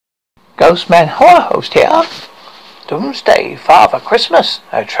Ghostman Horror Host here. Doomsday, Father Christmas,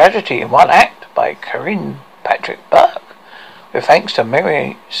 a tragedy in one act by Corinne Patrick Burke. With thanks to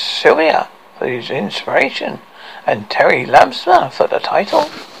Mary Sylvia for his inspiration and Terry Lamsner for the title.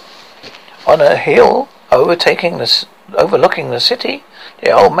 On a hill overlooking the city,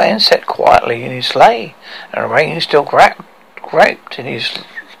 the old man sat quietly in his sleigh, and rain still griped in his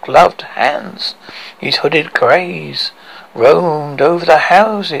gloved hands. His hooded greys roamed over the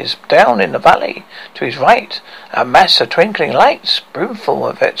houses. Down in the valley to his right, a mass of twinkling lights, brimful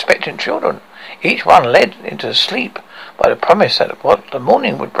of expectant children, each one led into sleep by the promise that what the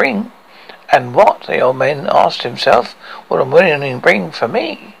morning would bring. And what, the old man asked himself, will the morning bring for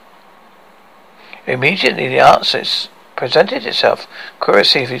me? Immediately the answer presented itself,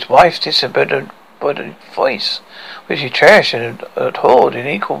 courtesy of his wife's disembodied voice, which he cherished and adored in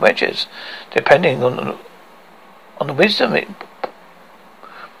equal measures, depending on the wisdom it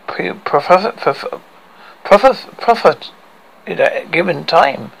profit at a given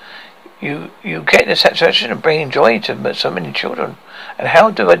time. You get the satisfaction of bringing joy to so many children. And how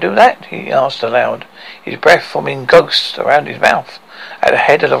do I do that? He asked aloud, his breath forming ghosts around his mouth. At the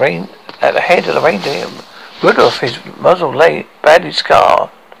head of the reindeer, Rudolph, his muzzle lay badly scarred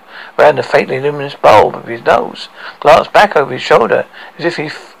round the faintly luminous bulb of his nose, glanced back over his shoulder as if he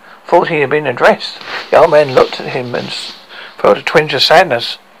thought he had been addressed. The old man looked at him and felt a twinge of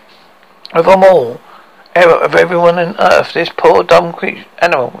sadness. Of them all, of everyone on earth, this poor dumb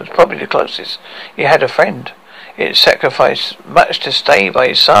animal was probably the closest he had a friend. It sacrificed much to stay by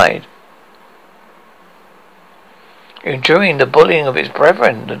his side, enduring the bullying of his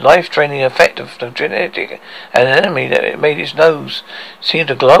brethren, the life-draining effect of the genetic enemy that made his nose seem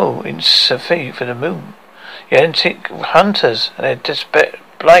to glow in sympathy for the moon. The antique hunters and their desperate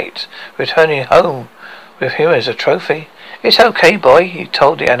plight returning home with him as a trophy. It's okay, boy, he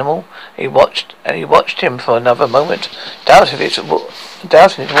told the animal. He watched him for another moment, doubting his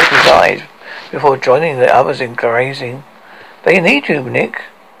watery eyes, before joining the others in grazing. They need you, Nick.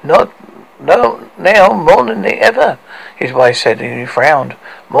 No, now more than ever, his wife said, and he frowned.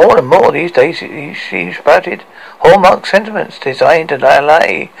 More and more these days, she spouted hallmark sentiments designed to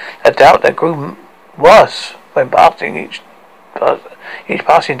allay a doubt that grew worse when passing each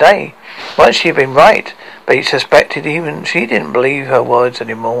passing day. Once she had been right, but he suspected even she didn't believe her words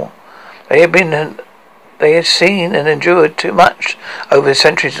anymore. They had seen and endured too much over the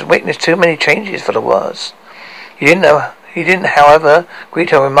centuries and witnessed too many changes for the worse. He didn't, however,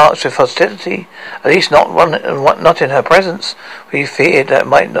 greet her remarks with hostility, at least not in her presence, for he feared that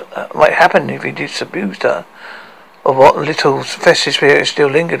might happen if he disabused her of what little festive spirit still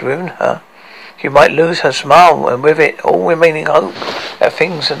lingered within her. She might lose her smile, and with it all remaining hope that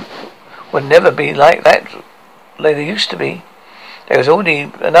things would never be like they used to be. There was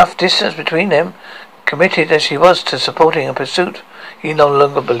already enough distance between them, committed as she was to supporting a pursuit he no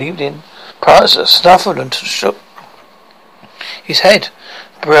longer believed in. Parts snuffled and shook his head,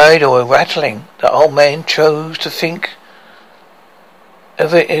 bridle rattling. The old man chose to think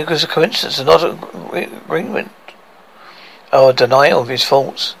of it as a coincidence and not an agreement or a denial of his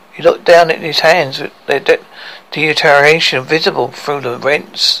faults. He looked down at his hands with their deterioration visible through the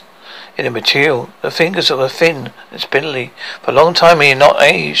rents in the material. The fingers were thin and spindly. For a long time he had not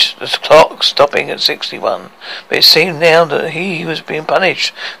aged, the clock stopping at 61. But it seemed now that he was being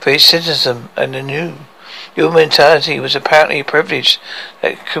punished for his cynicism, and the new mentality was apparently a privilege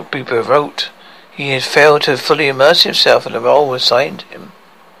that could be provoked. He had failed to fully immerse himself in the role assigned him.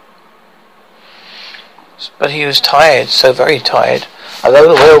 But he was tired, so very tired.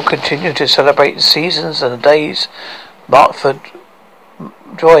 Although the world continued to celebrate the seasons and the days marked for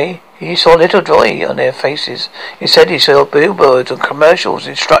joy, he saw little joy on their faces. Instead, he saw billboards and commercials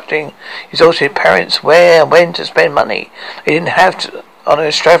instructing his exhausted parents where and when to spend money. They didn't have to on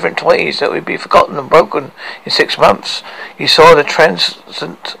extravagant toys that would be forgotten and broken in 6 months. He saw the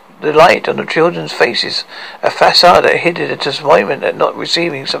transient delight on the children's faces, a facade that hid a disappointment at not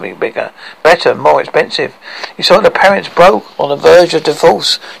receiving something bigger, better, more expensive. He saw the parents broke, on the verge of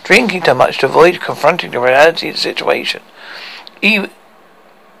divorce, drinking too much to avoid confronting the reality of the situation.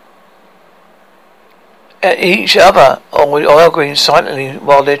 At each other, or arguing silently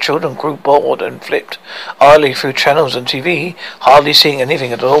while their children grew bored and flipped idly through channels on TV, hardly seeing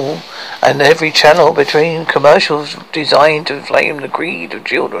anything at all, and every channel between commercials designed to inflame the greed of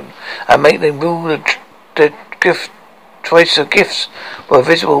children and make them rule the choice of gifts were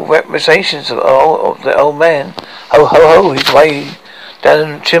visible representations of the old man. Ho, ho, ho, his way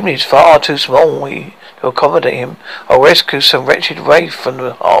down the chimney's far too small. The to accommodate him, or rescue some wretched waif from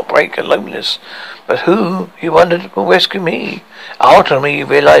the heartbreak and loneliness. But who, he wondered, will rescue me? Ultimately, he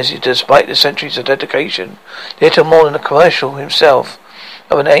realized that despite the centuries of dedication, little more than a commercial himself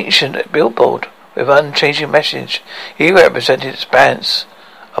of an ancient billboard with unchanging message, he represented expanse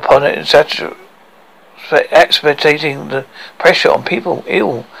upon it, expectating the pressure on people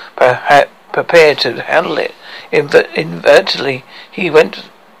ill, perhaps prepared to handle it. Inadvertently, he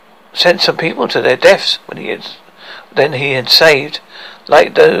sent some people to their deaths then he had saved.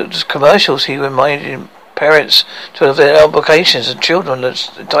 Like those commercials, he reminded parents of their obligations and children's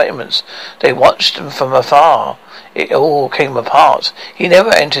entitlements. They watched them from afar. It all came apart. He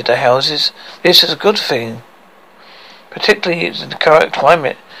never entered the houses. This is a good thing, particularly in the current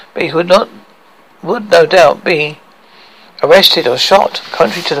climate. But he would no doubt be arrested or shot.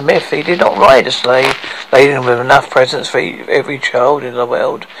 Contrary to the myth, he did not ride a sleigh laden with enough presents for every child in the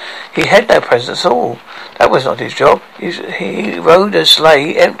world. He had no presents at all. That was not his job. He rode a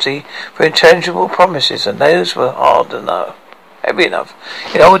sleigh empty for intangible promises, and those were hard enough, heavy enough.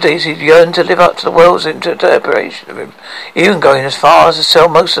 In old days, he yearned to live up to the world's interpretation of him, even going as far as to sell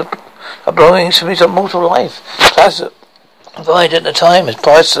most of the belongings from his immortal life, classified at the time as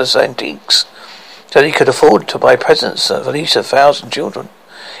priceless antiques, so he could afford to buy presents for at least 1,000 children.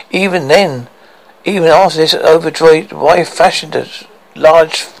 Even after this overjoyed wife fashioned a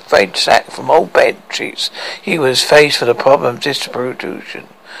large frayed sack from old bed sheets, he was faced with the problem of distribution.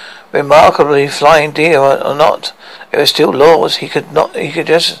 Remarkably, flying deer or not, there were still laws. He could not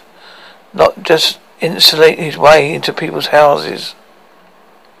just insulate his way into people's houses.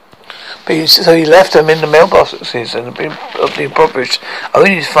 So he left them in the mailboxes of the impoverished,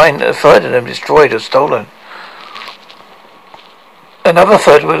 only to find a third of them destroyed or stolen. Another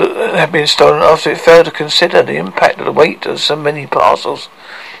third would have been stolen after it failed to consider the impact of the weight of so many parcels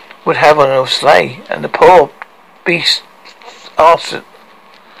would have on a sleigh, and the poor beast asked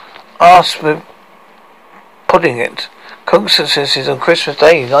with pudding it. Consequences on Christmas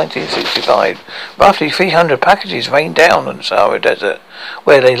Day, 1965. Roughly 300 packages rained down on the Sahara Desert,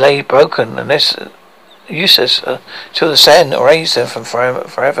 where they lay broken and useless till the sand erased them from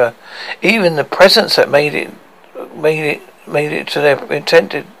forever. Even the presents that made it to their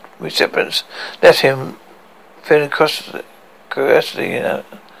intended recipients left him feeling curiosity and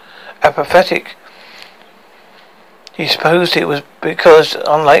apathetic. He supposed it was because,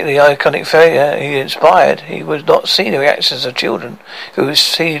 unlike the iconic failure he inspired, he would not see the reactions of children who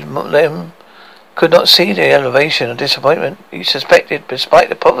could not see the elevation of disappointment. He suspected, despite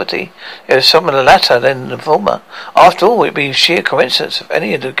the poverty, it was some of the latter than the former. After all, it would be sheer coincidence if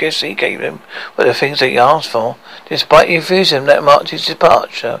any of the gifts he gave them were the things that he asked for. Despite the enthusiasm that marked his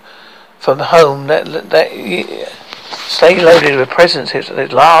departure from home, sleigh loaded with presents, it was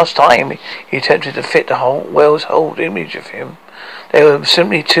the last time he attempted to fit the whole world's whole image of him. There were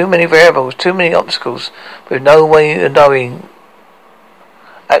simply too many variables, too many obstacles, with no way of knowing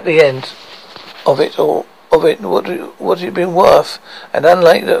at the end of it what it had been worth. And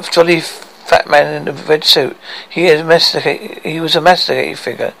unlike the jolly fat man in the red suit, he was a masticated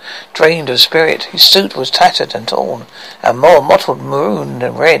figure, drained of spirit. His suit was tattered and torn, and more mottled maroon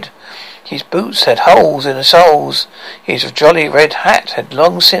than red. His boots had holes in the soles. His jolly red hat had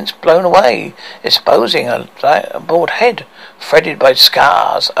long since blown away, exposing a bald head, threaded by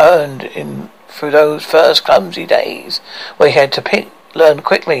scars earned through those first clumsy days, where he had to learn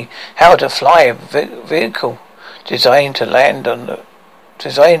quickly how to fly a vehicle designed to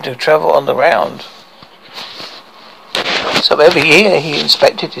travel on the ground. So every year he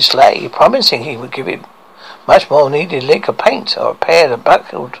inspected his sleigh, promising he would give him much more needed lick of paint or a pair of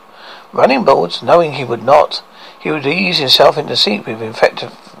buckled running boards. Knowing he would not, he would ease himself in the seat with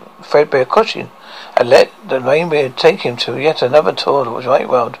effective threadbare cushion and let the reindeer take him to yet another tour of the white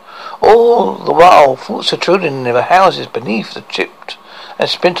world. All the while, thoughts protruding in the houses beneath the chipped and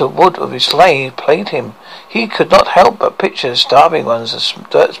splintered wood of his sleigh plagued him. He could not help but picture the starving ones, the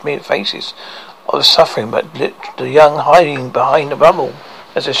dirt-smeared faces of suffering, but the young hiding behind the rubble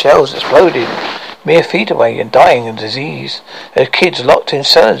as the shells exploded mere feet away and dying of disease. The kids locked in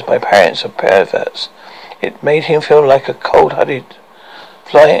cellars by parents or perverts. It made him feel like a cold-hearted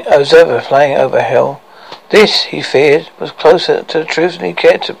observer flying over hell. This, he feared, was closer to the truth than he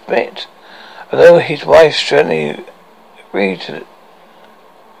cared to admit. Although his wife sternly agreed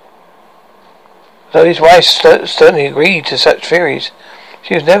to such theories,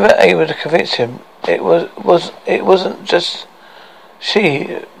 she was never able to convince him. It wasn't just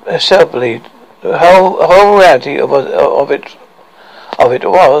she herself believed. The whole reality of it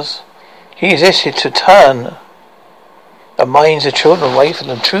was he existed to turn the minds of children away from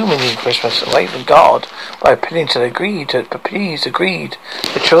the true meaning of Christmas, away from God, by appealing to their greed, to appease the greed.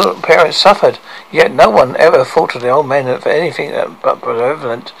 The children, parents suffered, yet no one ever thought of the old men of anything but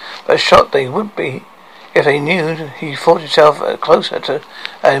benevolent, but shocked they would be if they knew he thought himself closer to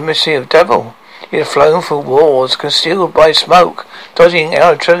a mercy of devil. He had flown through wars, concealed by smoke, dodging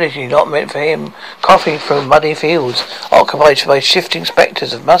electricity not meant for him, coughing through muddy fields, occupied by shifting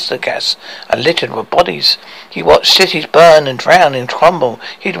spectres of mustard gas and littered with bodies. He watched cities burn and drown and crumble.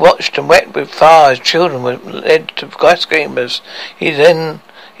 He'd watched and wept with fire as children were led to skyscrapers. He had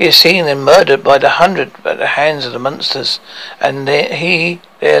seen them murdered by the hundred at the hands of the monsters, and their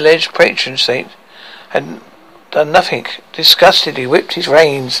alleged patron saint, had done nothing. Disgusted, he whipped his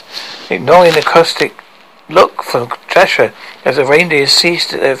reins, ignoring the caustic look from Dasher as the reindeers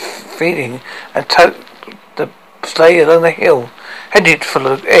ceased their feeding and took the sleigh along the hill, headed for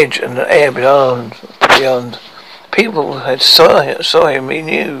the edge and the air beyond. People had saw him. He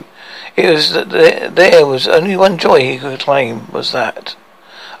knew it was that there was only one joy he could claim, was that.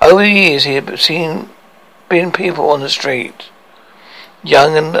 Over the years he had been people on the street,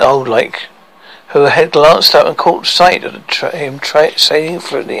 young and old like, who had glanced up and caught sight of him sailing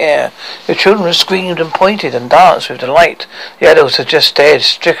through the air. The children screamed and pointed and danced with delight. The adults had just stared,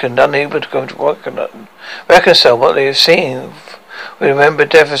 stricken, unable to go to reconcile what they were seeing. We remember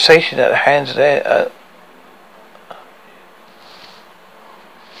devastation at the hands of their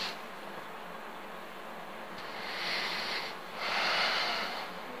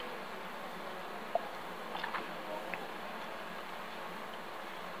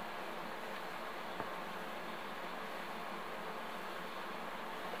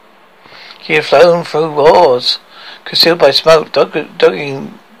He had flown through wars, concealed by smoke,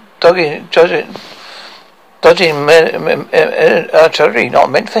 dodging artillery not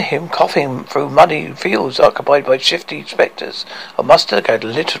meant for him, coughing through muddy fields occupied by shifty spectres of mustard gas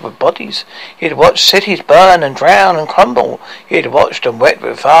littered with bodies. He had watched cities burn and drown and crumble. He had watched and wept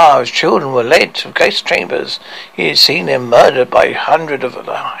with fire as children were led to gas chambers. He had seen them murdered by hundreds of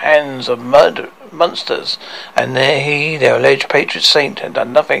the hands of monsters, and their alleged patron saint, had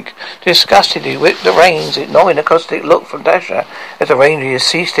done nothing. Disgusted, he whipped the reins, ignoring the caustic look from Dasher as the reindeers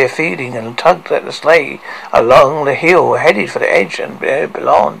ceased their feeding and tugged at the sleigh along the hill, headed for the edge and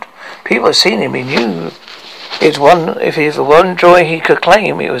beyond. People had seen him. He knew if he was one joy he could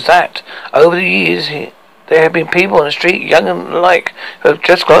claim, it was that. Over the years there had been people on the street, young and alike, who had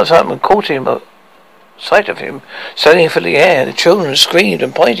just glanced up and caught sight of him sailing through the air. The children screamed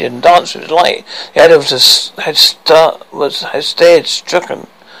and pointed and danced with delight. The adults had stared, stricken,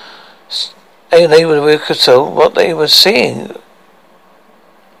 unable to reconcile what they were seeing.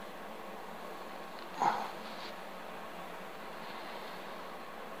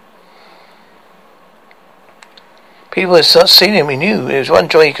 People had seen him. He knew there was one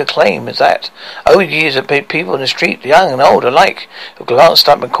joy he could claim, is that. Over the years, there had been people in the street, young and old alike, who glanced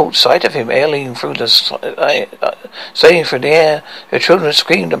up and caught sight of him sailing through the air. The children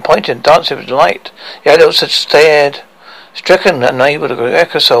screamed and pointed and danced with delight. The adults had stared, stricken, unable to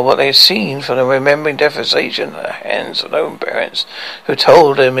reconcile what they had seen from the remembering devastation at the hands of their own parents, who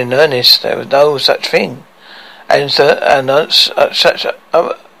told them in earnest there was no such thing. And on such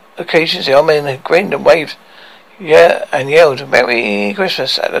occasions, the old man had grinned and waved and yelled "Merry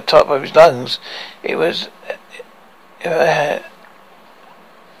Christmas" at the top of his lungs. It was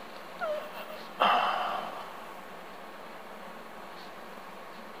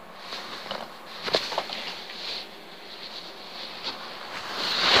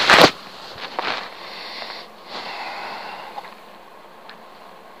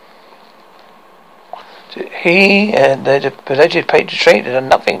he and the alleged patron saint had done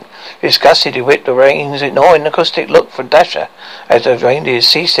nothing. Disgusted, he whipped the reins, ignoring the caustic look from Dasher as the reindeers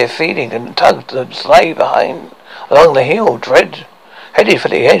ceased their feeding and tugged the sleigh along the hill, headed for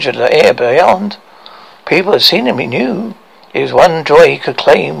the edge of the air beyond. People had seen him. He knew it was one joy he could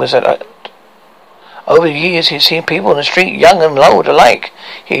claim, was that over the years he had seen people in the street, young and old alike.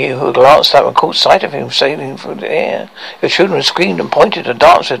 He who glanced up and caught sight of him sailing through the air. The children screamed and pointed and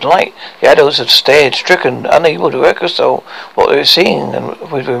danced with delight. The adults had stared, stricken, unable to reconcile what they were seeing, and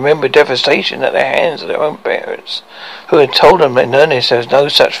with remembered devastation at the hands of their own parents, who had told them in earnest there was no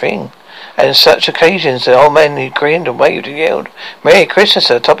such thing. And on such occasions the old man, he grinned and waved and yelled "Merry Christmas"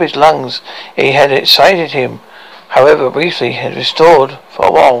 at the top of his lungs. He had excited him, however briefly, had restored for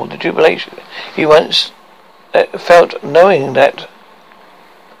a while the jubilation he once felt, knowing that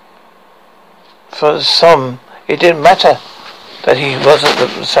for some it didn't matter that he wasn't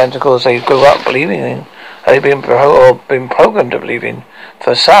the Santa Claus they grew up believing in, had been programmed to believe in.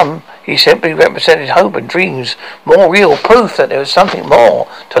 For some He simply represented hope and dreams, more real proof that there was something more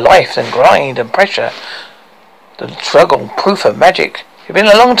to life than grind and pressure. The struggle, proof of magic. It had been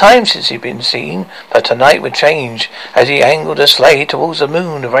a long time since he'd been seen, but tonight would change. As he angled the sleigh towards the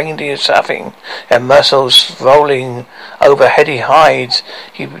moon, the reindeer surfing and mussels rolling over heady hides,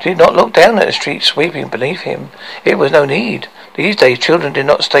 he did not look down at the street sweeping beneath him. It was no need. These days children did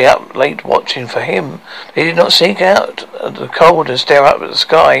not stay up late watching for him. They did not seek out the cold and stare up at the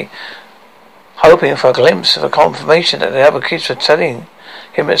sky, hoping for a glimpse of a confirmation that the other kids were telling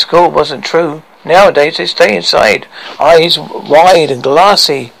him at school wasn't true. Nowadays they stay inside, eyes wide and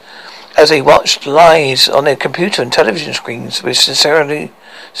glassy, as they watched lies on their computer and television screens, with sincerely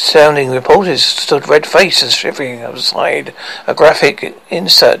sounding reporters stood red-faced and shivering outside a graphic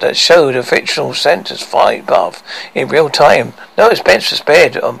insert that showed a fictional center's flight path in real time. No expense was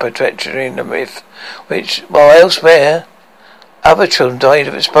spared on perpetuating the myth, which, while elsewhere other children died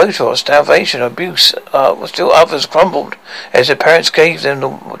of exposure or starvation or abuse, still others crumbled as their parents gave them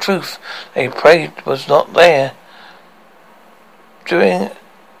the truth they prayed was not there.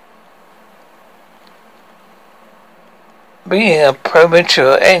 Being a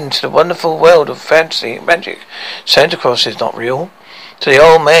premature end to the wonderful world of fantasy and magic, Santa Claus is not real. To the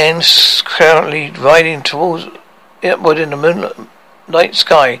old man currently riding towards upward in the moonlight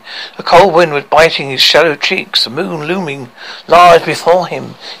sky, a cold wind was biting his shallow cheeks, the moon looming large before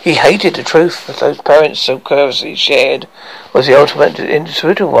him. He hated the truth that those parents so courteously shared was the ultimate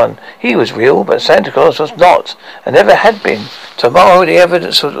indisputable one. He was real, but Santa Claus was not, and never had been. Tomorrow the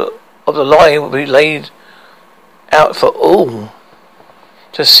evidence of the lie will be laid out for all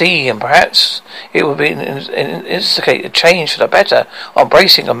to see, and perhaps it would be instigate a change for the better,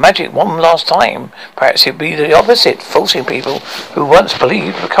 embracing a magic one last time. Perhaps it would be the opposite, forcing people who once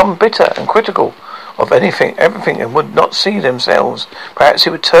believed to become bitter and critical of everything, and would not see themselves. Perhaps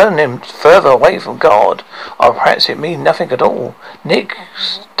it would turn them further away from God, or perhaps it mean nothing at all. Nick,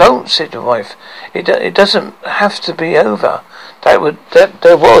 don't, said the wife. It doesn't have to be over. That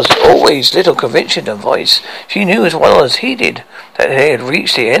there was always little conviction in voice. She knew as well as he did that they had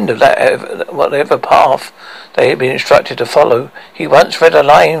reached the end of that whatever path they had been instructed to follow. He once read a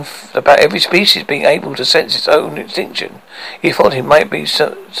line about every species being able to sense its own extinction. He thought it might be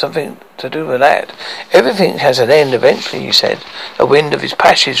something to do with that. Everything has an end eventually, he said, the wind of his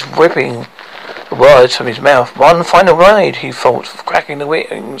passage ripping the words from his mouth. One final ride, he thought, cracking the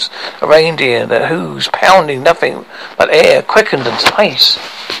wings, a reindeer, the hooves pounding nothing but air, quickened and pace.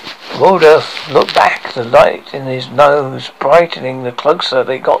 Rudolph looked back, the light in his nose brightening the closer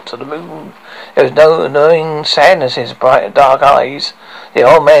they got to the moon. There was no annoying sadness in his bright dark eyes. The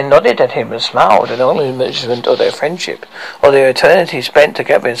old man nodded at him and smiled, an acknowledgment of their friendship, or their eternity spent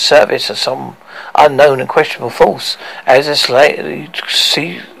together in service of some unknown and questionable force. As the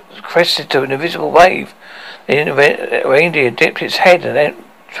sea crested to an invisible wave, the reindeer dipped its head and then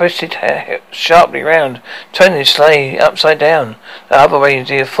twisted sharply round, turning his sleigh upside down. The other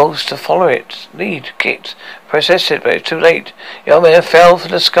reindeer forced to follow its lead, kicked, protested, but it was too late. The old man fell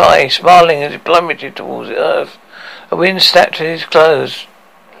from the sky, smiling as he plummeted towards the earth. The wind snapped at his clothes.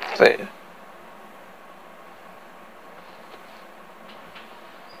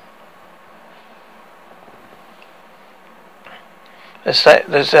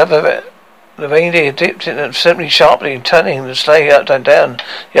 The reindeer dipped in and suddenly sharply, turning the sleigh upside down.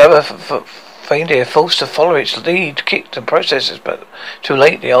 The other reindeer, forced to follow its lead, kicked and protested, but too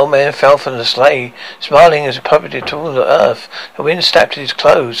late. The old man fell from the sleigh, smiling as he plummeted toward the earth. The wind snapped at his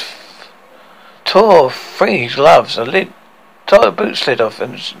clothes, tore free his gloves, tore the boot slid off,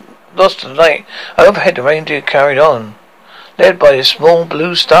 and lost the light. Overhead, the reindeer carried on, led by a small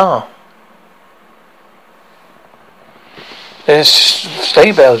blue star. There's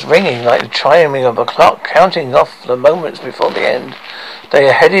sleigh bells ringing like the chiming of a clock, counting off the moments before the end. They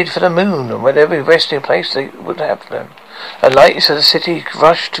are headed for the moon, and whatever resting place they would have them. The lights of the city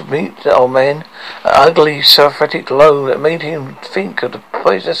rushed to meet the old man, an ugly sulphatic glow that made him think of the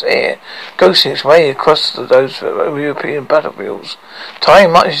poisonous air, ghosting its way across those European battlefields.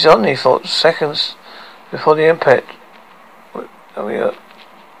 Time marches on, he thought, seconds before the impact.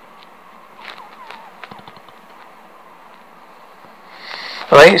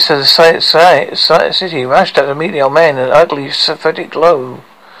 The lights of the city rushed out to meet the old man, an ugly sulphatic glow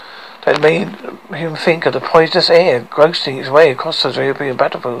that made him think of the poisonous air ghosting its way across those European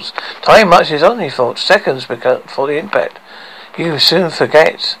battlefields. Time marches on, he thought, seconds before the impact. You soon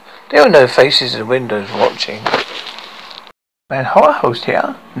forget. There were no faces in the windows watching. Man, horror host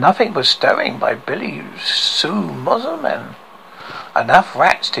here. Nothing but stirring by Billy Sue Mosselman. Enough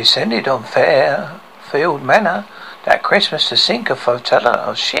rats descended on Fairfield Manor That Christmas to sink a flotilla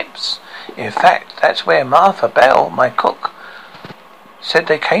of ships. In fact, that's where Martha Bell, my cook, said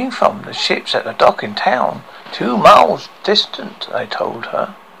they came from. The ships at the dock in town. 2 miles distant, I told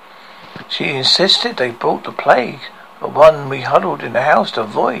her. She insisted they brought the plague, the one we huddled in the house to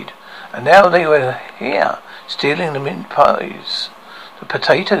avoid. And now they were here, stealing the mint pies, the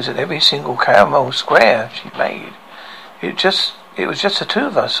potatoes, and every single caramel square she made. It was just the 2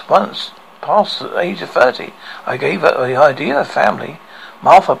 of us. Once past the age of 30, I gave up the idea of family.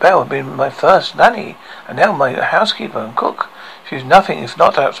 Martha Bell had been my first nanny, and now my housekeeper and cook. She's nothing if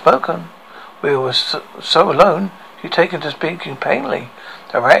not outspoken. We were so alone, she'd taken to speaking plainly.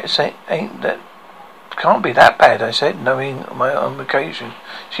 The rats ain't that can't be that bad, I said, knowing my own occasion.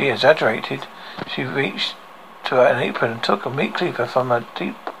 She exaggerated. She reached to her apron and took a meat cleaver from her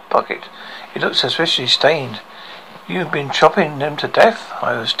deep pocket. It looked suspiciously stained. You've been chopping them to death?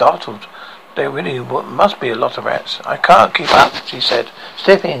 I was startled. There really must be a lot of rats. I can't keep up, she said,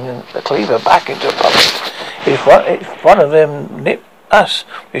 slipping the cleaver back into her pocket. If one of them nipped us,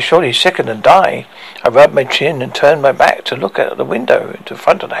 we'd surely sicken and die. I rubbed my chin and turned my back to look out the window into the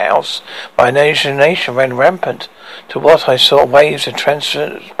front of the house. My imagination ran rampant to what I saw waves of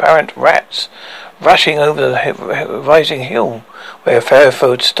transparent rats rushing over the rising hill where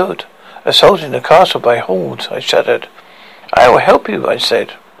Fairfield stood, assaulting the castle by hordes. I shuddered. I will help you, I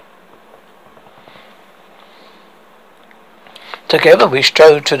said. Together we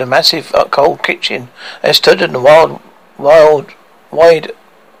strode to the massive cold kitchen and stood in the wide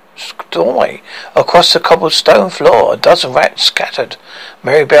doorway. Across the cobbled stone floor, a dozen rats scattered.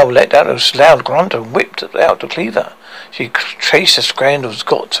 Mary Bell let out a loud grunt and whipped out the cleaver. She traced the scandals,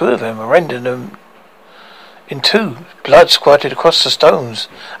 got 2 of them, and rendered them in 2. Blood squirted across the stones,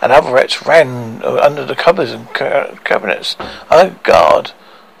 and other rats ran under the cupboards and cabinets. Oh, God!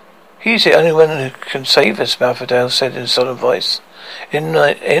 He's the only one who can save us, Malfadale said in a solemn voice. In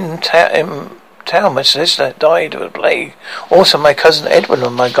town, my sister died of a plague. Also, my cousin Edwin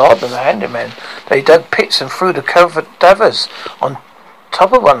and my gardener, the handyman. They dug pits and threw the cadavers on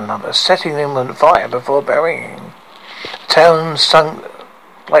top of one another, setting them on fire before burying. The town stunk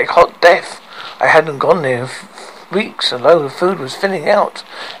like hot death. I hadn't gone there weeks, and though the food was thinning out,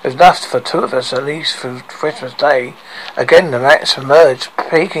 it was enough for 2 of us at least through Christmas Day. Again the rats emerged,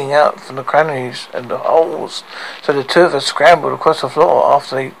 peeking out from the crannies and the holes, so the 2 of us scrambled across the floor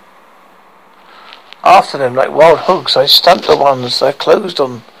after them like wild hogs. I stumped the ones I closed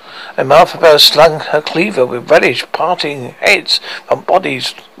on, and Martha Bell slung her cleaver with relish, parting heads from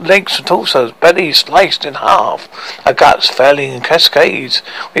bodies, legs and torsos, bellies sliced in half, our guts falling in cascades.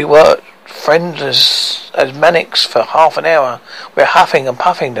 We worked friendless as maniacs for half an hour. We're huffing and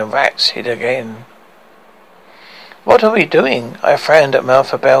puffing. The rats hid again. What are we doing? I frowned at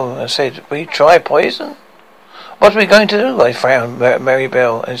Martha Bell and said, we try poison? What are we going to do? I frowned Mary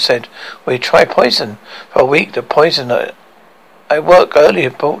Bell and said, we try poison. For a week the poison I worked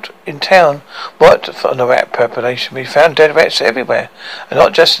earlier bought in town worked on the rat population. We found dead rats everywhere, and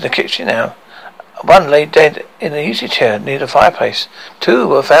not just in the kitchen now. One lay dead in an easy chair near the fireplace. 2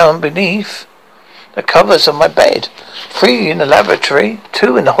 were found beneath the covers of my bed. 3 in the laboratory,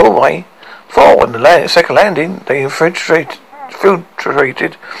 2 in the hallway, 4 on the second landing. They infiltrated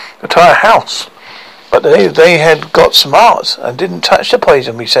the entire house. But they had got smart and didn't touch the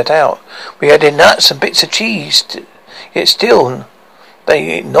poison we set out. We had in nuts and bits of cheese, yet still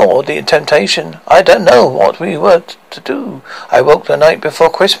they ignored the temptation. I don't know what we were to do. I woke the night before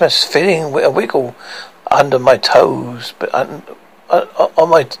Christmas, feeling a wiggle under my toes, but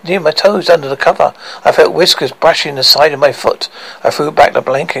near my toes under the cover. I felt whiskers brushing the side of my foot. I threw back the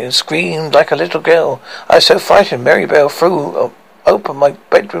blanket and screamed like a little girl. I was so frightened. Mary Bell threw open my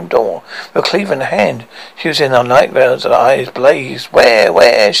bedroom door with a cleaver in her hand. She was in her nightgowns and her eyes blazed.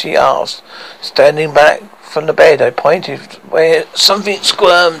 Where? She asked. Standing back from the bed, I pointed where something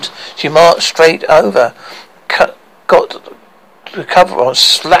squirmed. She marched straight over, got the cover on,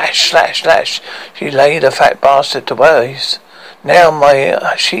 slash. She laid a fat bastard to waste. Now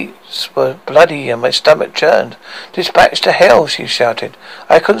my sheets were bloody and my stomach churned. Dispatch to hell, she shouted.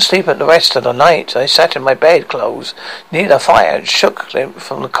 I couldn't sleep at the rest of the night. I sat in my bedclothes near the fire and shook them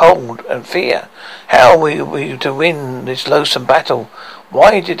from the cold and fear. How were we to win this loathsome battle?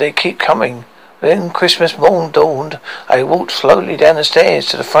 Why did they keep coming? Then Christmas morn dawned. I walked slowly down the stairs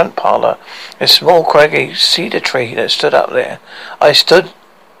to the front parlour, a small craggy cedar tree that stood up there. I stood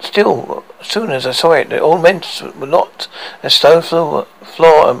still as soon as I saw it. The ornaments were locked, the stone floor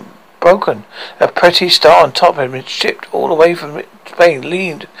and broken. A pretty star on top had been shipped all the way from Spain,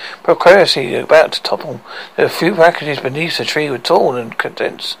 leaned precariously about to topple. The few packages beneath the tree were torn and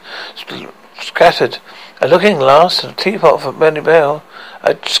condensed, scattered. A looking glass, a teapot for Benny Bell,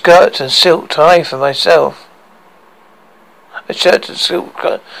 a skirt and silk tie for myself. A shirt and silk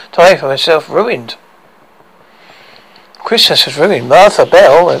tie for myself ruined. Christmas was ruined. Martha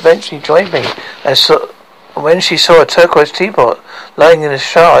Bell eventually joined me when she saw a turquoise teapot lying in the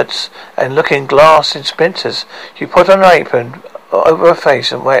shards and looking glass in splinters. She put on an apron over her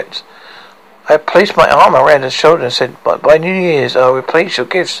face and wept. I placed my arm around her shoulder and said, by New Year's I'll replace your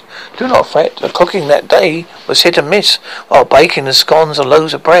gifts. Do not fret. The cooking that day was hit and miss. While baking the scones and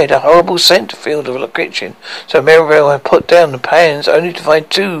loaves of bread, a horrible scent filled the kitchen. So Mirabelle had put down the pans only to find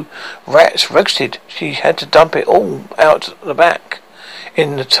 2 rats roasted. She had to dump it all out the back.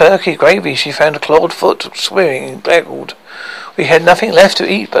 In the turkey gravy she found a clawed foot swimming and gaggled. We had nothing left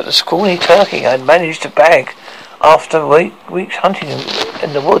to eat but the scrawny turkey I had managed to bag after weeks hunting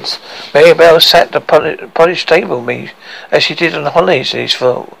in the woods. Mirabelle sat the polished table with me as she did on holidays,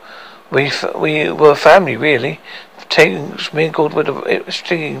 for we were family really. Things mingled with the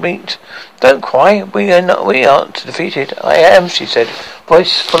stinging meat. Don't cry, we aren't defeated. I am, she said,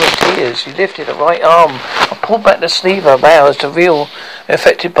 voice full of tears. She lifted her right arm and pulled back the sleeve of her blouse to reveal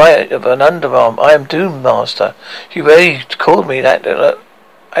affected by an underarm. I am doomed, master. She really called me that,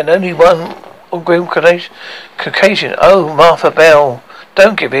 and only one grim Caucasian. Oh, Martha Bell,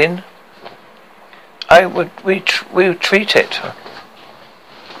 don't give in. We treat it.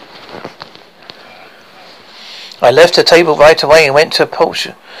 I left the table right away and went to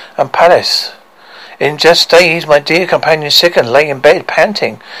Porsche and Palace. In just days, my dear companion sickened, lay in bed,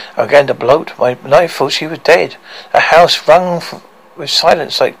 panting. I began to bloat. My knife thought she was dead. The house rung with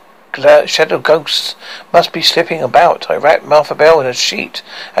silence like shadow ghosts must be slipping about. I wrapped Martha Bell in a sheet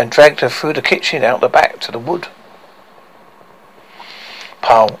and dragged her through the kitchen out the back to the wood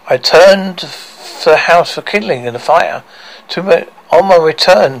pile. I turned to the house for kindling and the fire. On my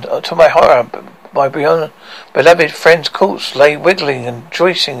return, to my horror, my beloved friend's corpse lay wiggling and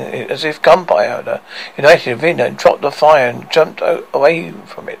rejoicing as if gunfire had her united in and dropped the fire and jumped away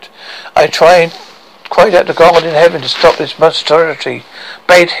from it. I cried out to God in heaven to stop this monstrosity,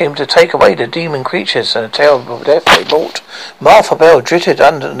 begged him to take away the demon creatures and the terrible death they brought. Martha Bell dritted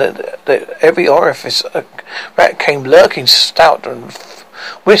under every orifice. A rat came lurking, stout and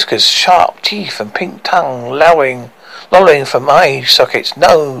whiskers, sharp teeth and pink tongue lolling from eye sockets,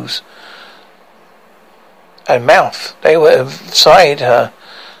 nose and mouth. They were inside her,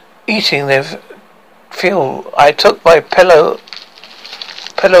 eating their fill. I took my pillow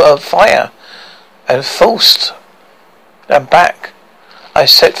of fire and forced them back. I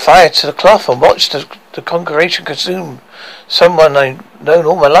set fire to the cloth and watched the congregation consume someone I'd known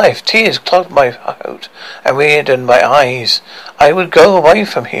all my life. Tears clogged my throat and reddened my eyes. I would go away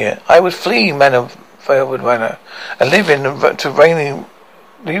from here. I would flee Fairwood Manor and leave it to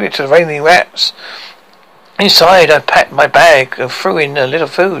the raining rats. Inside, I packed my bag and threw in a little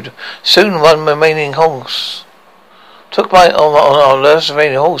food. Soon, one remaining horse. Took on our last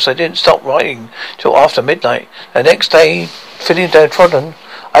remaining horse. I didn't stop riding till after midnight. The next day, feeling downtrodden,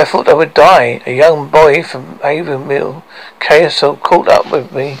 I thought I would die. A young boy from Havermill Castle caught up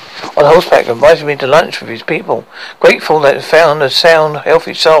with me on horseback and invited me to lunch with his people. Grateful that I found a sound,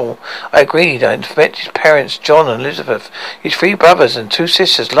 healthy soul, I agreed. I met his parents, John and Elizabeth, his 3 brothers and 2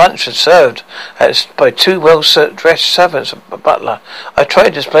 sisters. Lunch was served by 2 well-dressed servants and a butler. I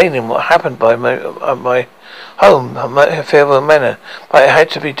tried to explain him what happened by my home, Fairwood Manor, but I had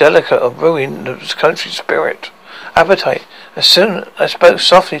to be delicate or ruin the country spirit. Appetite. As soon I spoke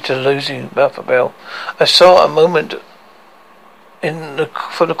softly to Lucy Martha Bell. I saw a moment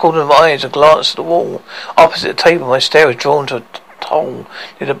from the corner of my eyes and glanced at the wall. Opposite the table, my stare was drawn to a hole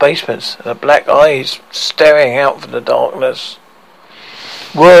near the basements, and the black eyes staring out from the darkness.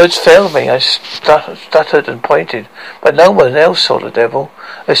 Words failed me. I stuttered and pointed, but no one else saw the devil.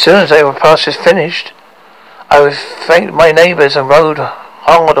 As soon as they were past his finished, I thanked my neighbours and rode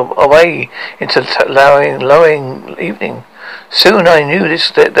hard away into the lowing evening. Soon I knew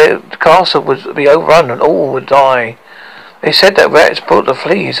that the castle would be overrun and all would die. They said that rats brought the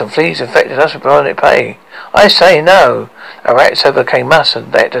fleas, and fleas infected us with bionic prey. I say no. The rats overcame us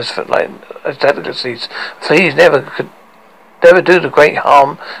and let us as delicacies. Fleas never do the great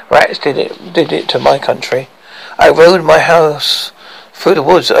harm rats did it to my country. I rode my house through the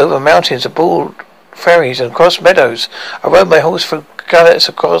woods, over mountains, aboard ferries and across meadows. I rode my horse through gullets,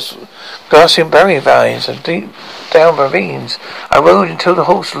 across grassy berry valleys and deep down ravines. I rode until the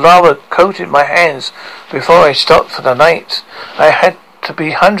horse lava coated my hands before I stopped for the night. I had to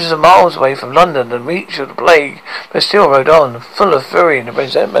be hundreds of miles away from London and reach of the plague, but still rode on, full of fury and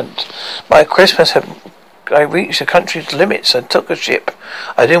resentment. My Christmas had I reached the country's limits and took a ship.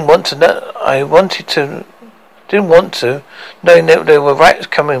 I didn't want to know. Didn't want to, knowing that there were rats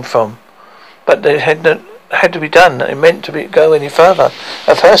coming from. But they had to be done. It meant to go any further.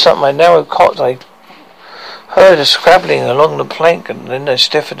 At first, on my narrow cot, I heard a scrabbling along the plank, and then I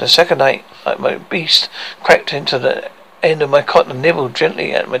stiffened. The second night, like my beast crept into the end of my cot and nibbled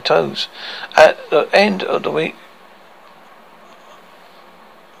gently at my toes. At the end of the week,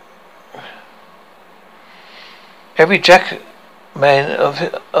 every jackman of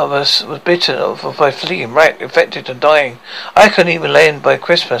us was bitten by flea and rat, infected and dying. I couldn't even land by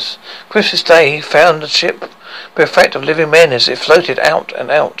Christmas. Christmas Day found the ship bereft of living men as it floated out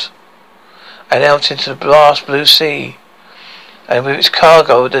into the vast blue sea, and with its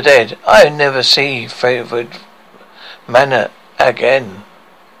cargo of the dead. I never see favoured manner again.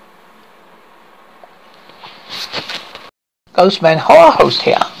 Ghostman Horror Host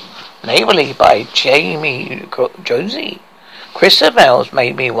here. Neighbourly by Jamie Jonesy. Christmas bells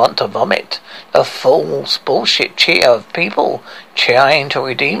made me want to vomit. The false bullshit cheer of people trying to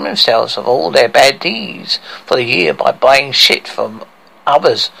redeem themselves of all their bad deeds for the year by buying shit from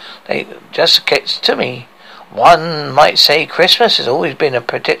others. They just gets to me. One might say Christmas has always been a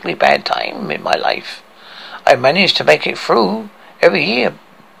particularly bad time in my life. I managed to make it through every year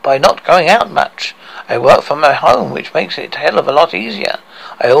by not going out much. I work from my home, which makes it a hell of a lot easier.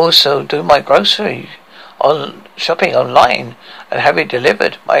 I also do my grocery shopping online and have it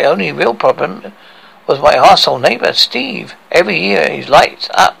delivered. My only real problem was my arsehole neighbour, Steve. Every year he lights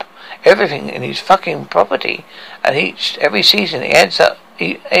up everything in his fucking property, and every season he adds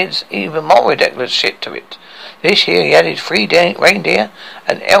even more ridiculous shit to it. This year he added 3 reindeer,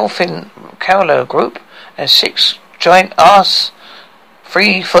 an elfin caroler group, and 6 giant ass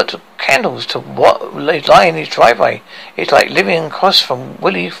 3-foot candles to what lie in his driveway. It's like living across from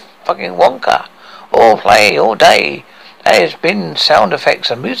Willy fucking Wonka. All play, all day. There's been sound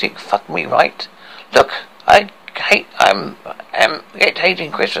effects and music. Fuck me right. Look, I'm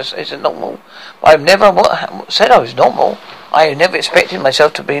hating Christmas. Isn't normal. But I've never said I was normal. I never expected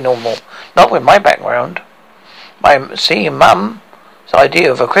myself to be normal. Not with my background. Seeing Mum's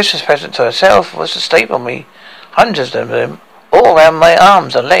idea of a Christmas present to herself was to staple me. Hundreds of them. All around my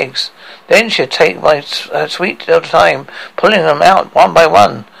arms and legs. Then she'd take my sweet little time, pulling them out one by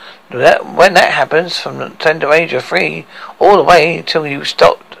one. When that happens, from the tender age of 3 all the way till you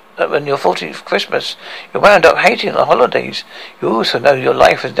stopped when your 40th Christmas, you wound up hating the holidays. You also know your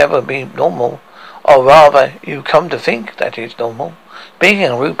life has never been normal, or rather, you come to think that it's normal. Speaking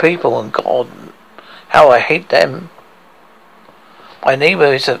of rude people, and God, how I hate them. My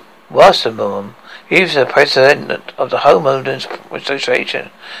neighbour is the worst of them. He is the president of the homeowners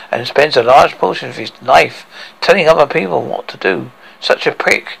association and spends a large portion of his life telling other people what to do. Such a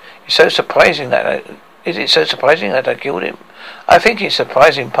prick. Is it so surprising that I killed him? I think its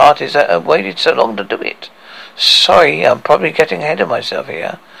surprising part is that I waited so long to do it. Sorry, I'm probably getting ahead of myself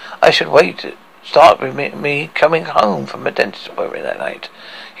here. I should start with me coming home from a dentist appointment that night.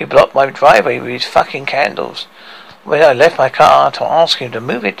 He blocked my driveway with his fucking candles. When I left my car to ask him to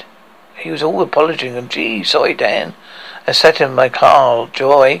move it, he was all apologizing and, gee, sorry, Dan. I sat in my car,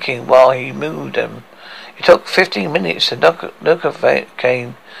 jaw aching, while he moved them. It took 15 minutes. The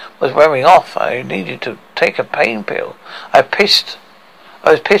Novocaine was wearing off. I needed to take a pain pill. I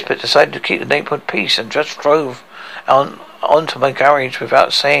was pissed, but decided to keep the neighborhood peace and just drove onto my garage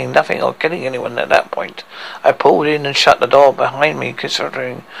without saying nothing or getting anyone at that point. I pulled in and shut the door behind me,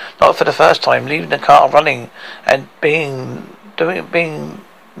 considering, not for the first time, leaving the car running and being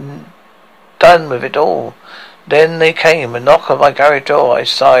done with it all. Then they came and knocked on my garage door. I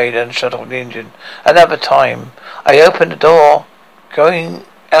sighed and shut off the engine. Another time, I opened the door, going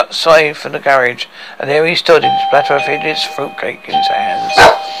outside from the garage, and there he stood in his platter of hideous fruitcake in his hands.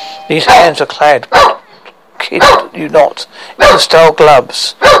 These hands were clad, kid you not, in style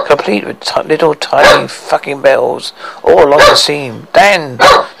gloves, complete with little tiny fucking bells, all along the seam. Dan,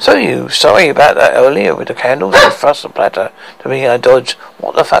 sorry about that earlier with the candles. He thrust the platter to me. I dodged.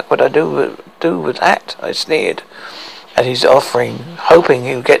 What the fuck would I do with that? I sneered at his offering, hoping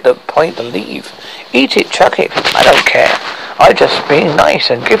he would get the point to leave. Eat it, chuck it. I don't care. I'm just being nice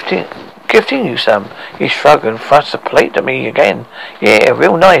and gifting you some. He shrugged and thrust the plate to me again. Yeah,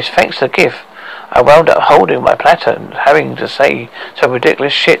 real nice. Thanks for the gift. I wound up holding my platter and having to say some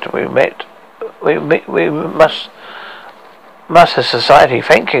ridiculous shit. We must as society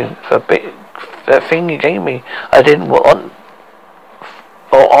thank you for that thing you gave me. I didn't want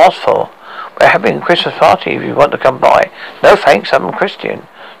or ask for. We're having a Christmas party if you want to come by. No thanks, I'm a Christian.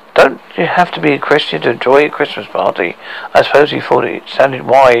 Don't you have to be a Christian to enjoy a Christmas party? I suppose he thought it sounded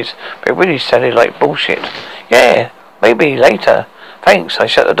wise, but it really sounded like bullshit. Yeah, maybe later. Thanks. I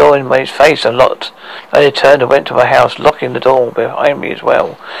shut the door in my face and locked. Then I turned and went to my house, locking the door behind me as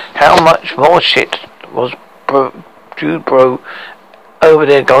well. How much more shit was Jude Bro over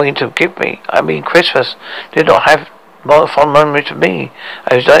there going to give me? I mean, Christmas did not have more fond memory to me.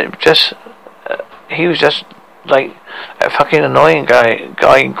 I was he was just like that fucking annoying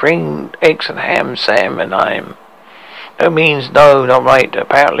guy in green eggs and ham, Sam, and I'm. No means no, not right.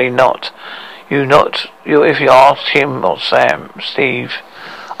 Apparently not. If you asked him or Sam, Steve.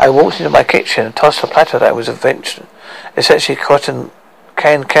 I walked into my kitchen and tossed a platter that was essentially cotton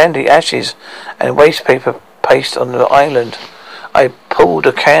candy ashes and waste paper paste on the island. I pulled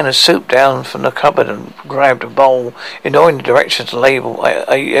a can of soup down from the cupboard and grabbed a bowl. Ignoring the directions and label,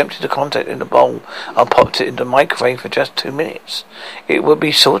 I emptied the content in the bowl and popped it in the microwave for just 2 minutes. It would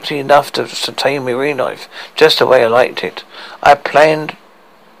be salty enough to sustain my real life, just the way I liked it. I planned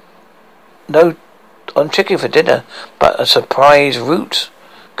on chicken for dinner, but a surprise root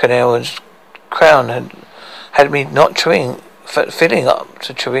canal and crown had me not filling up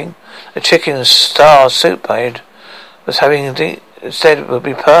to chewing. The chicken and star soup I was having instead would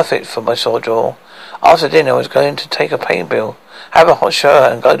be perfect for my sore jaw. After dinner I was going to take a pain pill, have a hot shower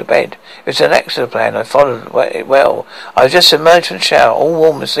and go to bed. It was an excellent plan. I followed it well. I was just emerged from the shower, all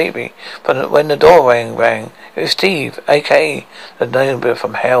warm and sleepy, but when the door rang, it was Steve, a.k.a. the neighbour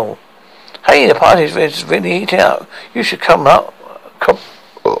from hell. Hey, the party's really heating up. You should come on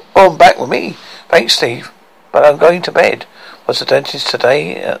back with me. Thanks, Steve, but I'm going to bed. Was the dentist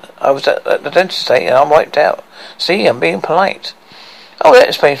today? I was at the dentist today and I'm wiped out. See, I'm being polite. Oh, that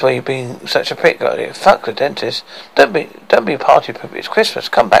explains why you're being such a prick earlier. Fuck the dentist. Don't be a party pooper. It's Christmas.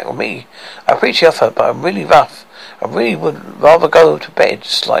 Come back with me. I appreciate the offer, but I'm really rough. I really would rather go to bed.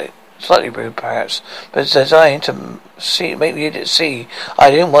 Slightly rude, perhaps, but it's designed to make the idiot see I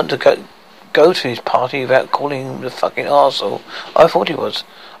didn't want to go to his party without calling him the fucking arsehole I thought he was.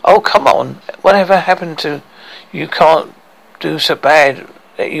 Oh, come on. Whatever happened to you can't do so bad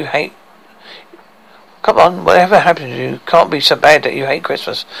that you hate... Come on, whatever happened to you can't be so bad that you hate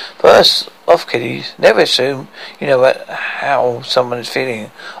Christmas. First off, kiddies, never assume you know how someone is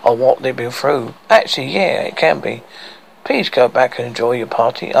feeling or what they've been through. Actually, yeah, it can be. Please go back and enjoy your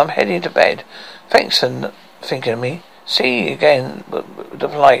party. I'm heading to bed. Thanks for thinking of me. See you again, the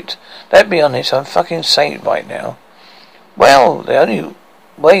polite. Let's be honest, I'm fucking saint right now. Well, the only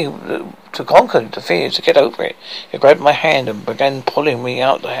way to conquer the fear is to get over it. He grabbed my hand and began pulling me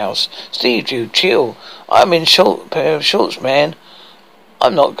out the house. Steve, dude, chill. I'm in pair of shorts, man.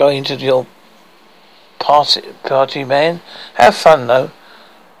 I'm not going to your party, man. Have fun, though.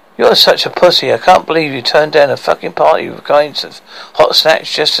 You're such a pussy. I can't believe you turned down a fucking party with kinds of hot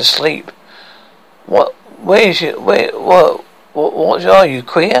snacks just to sleep. What are you,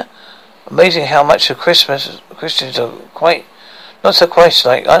 queer? Amazing how much of Christians are quite not so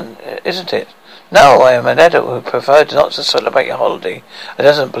Christ-like, isn't it? No, I am an adult who prefers not to celebrate a holiday I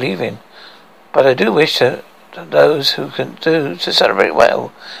doesn't believe in. But I do wish to those who can do to celebrate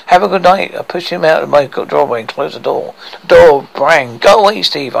well. Have a good night. I pushed him out of my doorway and closed the door. The door rang. Go away,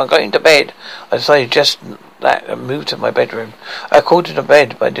 Steve. I'm going to bed. I decided just that and moved to my bedroom. I crawled into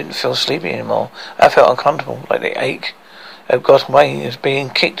bed, but I didn't feel sleepy anymore. I felt uncomfortable, like the ache had got away as being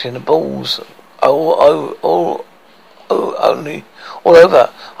kicked in the balls. All over.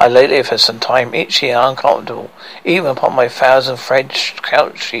 I lay there for some time, itchy and uncomfortable. Even upon my 1,000-thread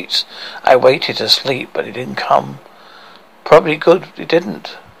couch sheets, I waited to sleep, but it didn't come. Probably good it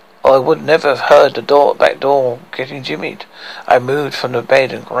didn't, or I would never have heard the back door getting jimmied. I moved from the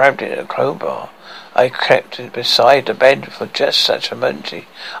bed and grabbed it at a crowbar. I kept it beside the bed for just such an emergency.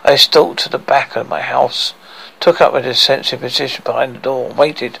 I stalked to the back of my house, took up a defensive position behind the door,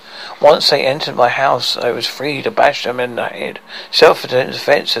 waited. Once they entered my house, I was free to bash them in the head.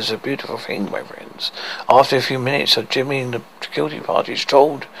 Self-defense is a beautiful thing, my friends. After a few minutes of Jimmy and the guilty party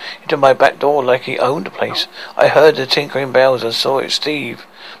strolled into my back door like he owned the place. I heard the tinkling bells and saw it Steve,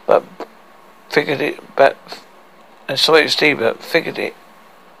 but figured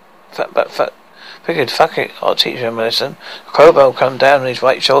fuck it, I'll teach him a lesson. The crowbar come down on his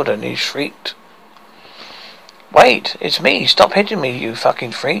right shoulder and he shrieked. Wait, it's me. Stop hitting me, you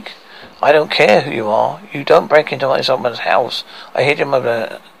fucking freak. I don't care who you are. You don't break into someone's house. I hit him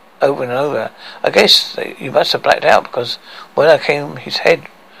over and over. I guess you must have blacked out because when I came, his head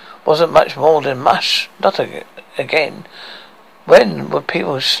wasn't much more than mush. Not again. When would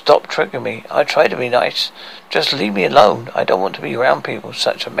people stop triggering me? I try to be nice. Just leave me alone. I don't want to be around people.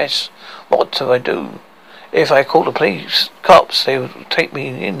 Such a mess. What do I do? If I called the cops, they would take me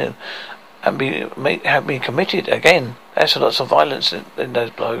in and have me committed again. That's lots of violence in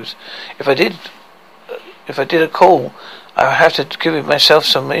those blows. If I did a call, I would have to give myself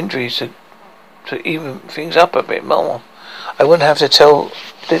some injuries to even things up a bit more. I didn't have to tell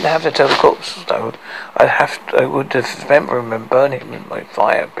the cops though. I would remember him and burn him in my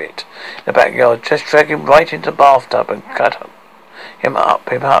fire pit in the backyard. Just drag him right into the bathtub and cut him up.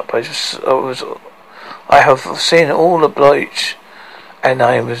 I have seen all the bleach, and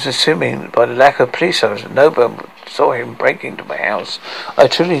I was assuming by the lack of police officers, nobody saw him break into my house. I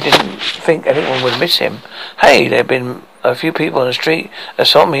truly didn't think anyone would miss him. Hey, there have been a few people on the street that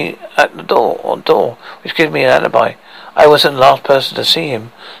saw me at the door, which gives me an alibi. I wasn't the last person to see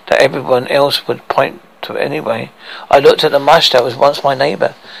him, that everyone else would point to anyway. I looked at the mush that was once my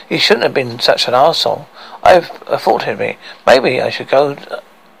neighbour. He shouldn't have been such an arsehole. I thought to me, maybe I should go to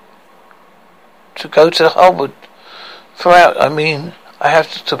the hardwood throughout. I mean, I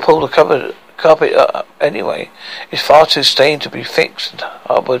have to pull the carpet up anyway. It's far too stained to be fixed.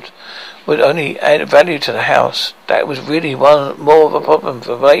 Hardwood would only add value to the house. That was really more of a problem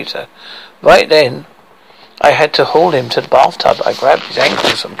for later. Right then, I had to haul him to the bathtub. I grabbed his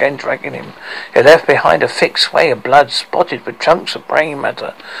ankles and began dragging him. He left behind a thick sway of blood spotted with chunks of brain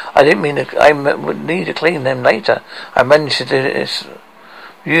matter. I didn't mean I would need to clean them later. I managed to do this.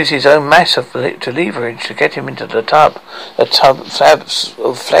 Use his own mass to leverage to get him into the tub. The tub slabs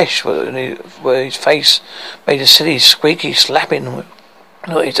of flesh where his face made a silly squeaky slapping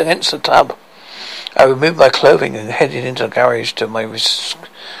noise against the tub. I removed my clothing and headed into the garage to my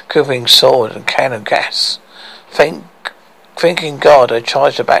quivering sword and can of gas. Thanking God I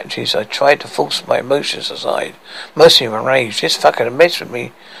charged the batteries. I tried to force my emotions aside. Mostly my rage. This fucker had messed with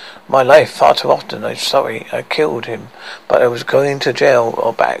me. My life far too often. I'm sorry I killed him, but I was going to jail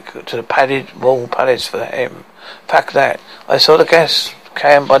or back to the padded wall palace for him. Fuck that. I saw the gas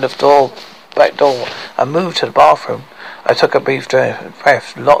can by the back door and moved to the bathroom. I took a brief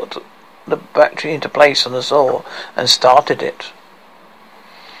breath, locked the battery into place on the saw and started it.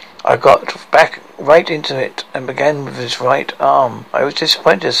 I got back right into it and began with his right arm. I was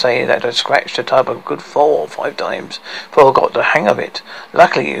disappointed to say that I scratched the tub a good 4 or 5 times before I got the hang of it.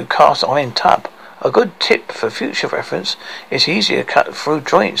 Luckily, it was cast iron tub. A good tip for future reference: it's easier to cut through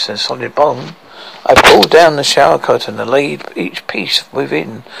joints than solid bone. I pulled down the shower curtain and laid each piece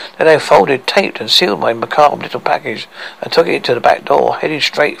within. Then I folded, taped, and sealed my macabre little package and took it to the back door, headed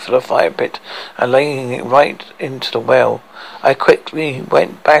straight for the fire pit and laying it right into the well. I quickly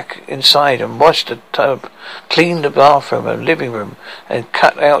went back inside and washed the tub, cleaned the bathroom and living room, and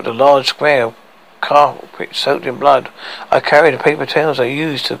cut out the large square of carpet soaked in blood. I carried the paper towels I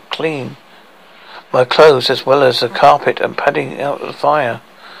used to clean my clothes as well as the carpet and padding out the fire.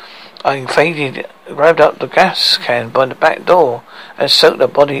 I grabbed up the gas can by the back door and soaked the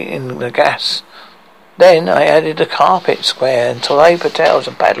body in the gas. Then I added the carpet square and paper towels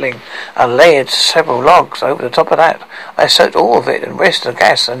and paddling and layered several logs over the top of that. I soaked all of it and rested the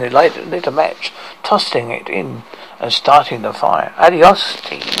gas and lit a match, tossing it in and starting the fire. Adios,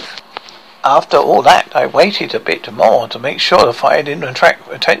 Steve. After all that, I waited a bit more to make sure the fire didn't attract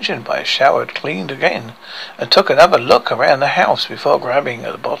attention, but I showered, cleaned again, and took another look around the house before grabbing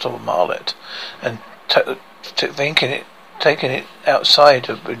a bottle of Marlet and taking it outside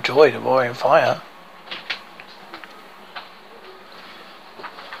to enjoy the roaring fire.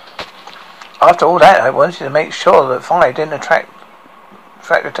 After all that, I wanted to make sure that the fire didn't attract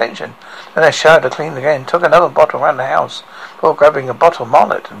attention. Then I showered and cleaned again, took another bottle around the house before grabbing a bottle of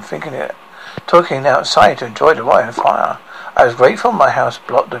Marlet and talking outside to enjoy the roaring fire. I was grateful my house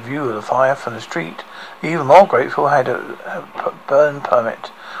blocked the view of the fire from the street. Even more grateful I had a burn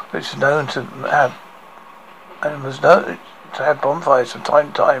permit, which was known to have bonfires from time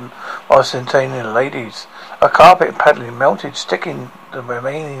to time whilst entertaining the ladies. A carpet paddling melted, sticking the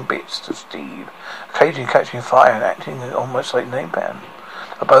remaining bits to Steve, occasionally catching fire and acting almost like napalm.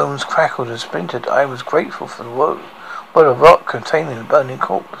 The bones crackled and splintered. I was grateful for the world of rock containing the burning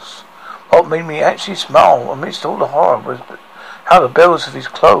corpse. What made me actually smile amidst all the horror was how the bells of his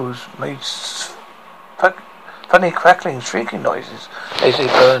clothes made funny crackling, shrieking noises as they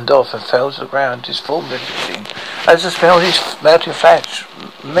burned off and fell to the ground, disformed and hissing. As the smell of his melting flesh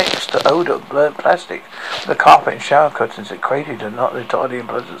mixed the odour of burnt plastic with the carpet and shower curtains, it created a not entirely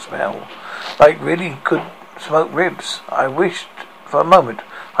unpleasant smell, like really good smoked ribs. I wished for a moment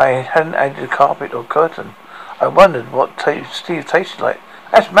I hadn't added a carpet or curtain. I wondered what Steve tasted like.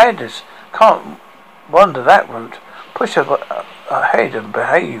 That's madness. Can't wander that route. Push ahead and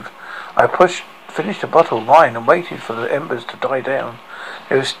behave. I finished a bottle of wine and waited for the embers to die down.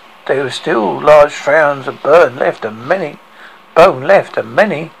 There was There were still large strands of bone left, and many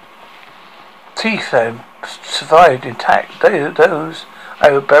teeth that had survived intact. Those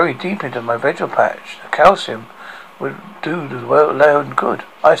I would bury deep into my vegetable patch. The calcium would do the world good.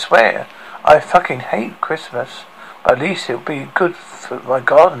 I swear, I fucking hate Christmas, but at least it'll be good for my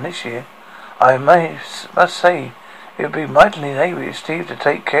garden this year. I must say, it would be mightily neighbourly of Steve to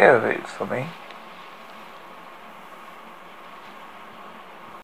take care of it for me.